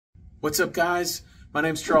What's up, guys? My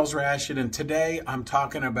name's Charles Rashid, and today I'm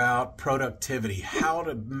talking about productivity, how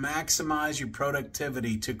to maximize your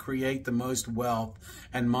productivity to create the most wealth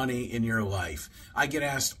and money in your life. I get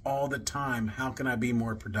asked all the time, how can I be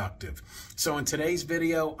more productive? So in today's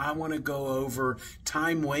video, I want to go over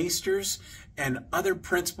time wasters and other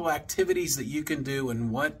principal activities that you can do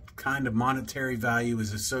and what kind of monetary value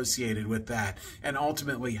is associated with that, and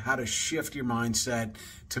ultimately how to shift your mindset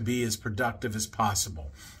to be as productive as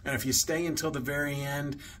possible. And if you stay until the very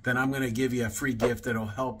end, then I'm going to give you a free gift that'll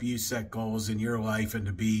help you set goals in your life and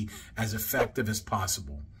to be as effective as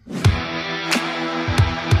possible.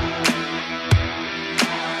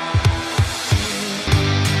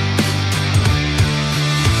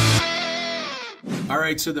 All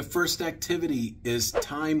right, so the first activity is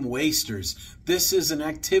time wasters. This is an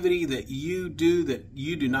activity that you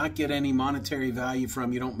do not get any monetary value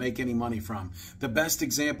from, you don't make any money from. The best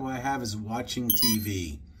example I have is watching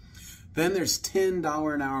TV. Then there's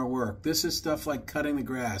 $10 an hour work. This is stuff like cutting the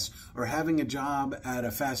grass or having a job at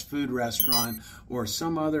a fast food restaurant or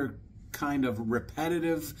some other kind of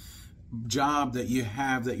repetitive job that you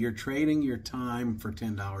have that you're trading your time for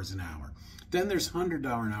 $10 an hour. Then there's $100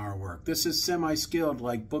 an hour work. This is semi-skilled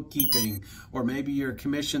like bookkeeping, or maybe you're a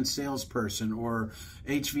commissioned salesperson or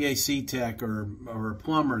HVAC tech or a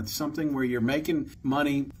plumber, something where you're making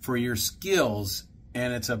money for your skills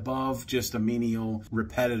and it's above just a menial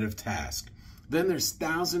repetitive task. Then there's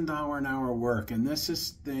 $1,000 an hour work, and this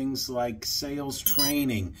is things like sales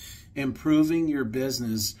training, improving your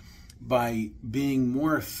business by being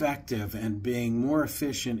more effective and being more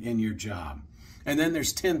efficient in your job. And then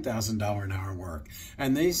there's $10,000 an hour work.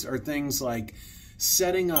 And these are things like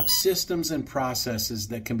setting up systems and processes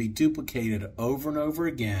that can be duplicated over and over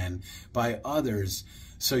again by others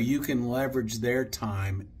so you can leverage their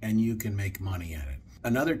time and you can make money at it.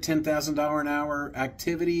 Another $10,000 an hour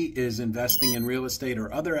activity is investing in real estate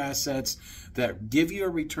or other assets that give you a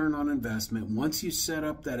return on investment. Once you set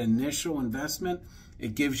up that initial investment,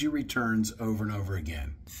 it gives you returns over and over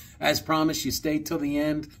again. As promised, you stay till the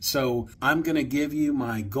end, so I'm going to give you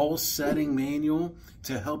my goal setting manual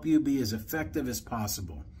to help you be as effective as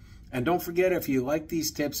possible. And don't forget, if you like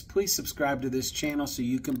these tips, please subscribe to this channel so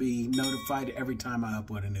you can be notified every time I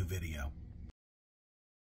upload a new video.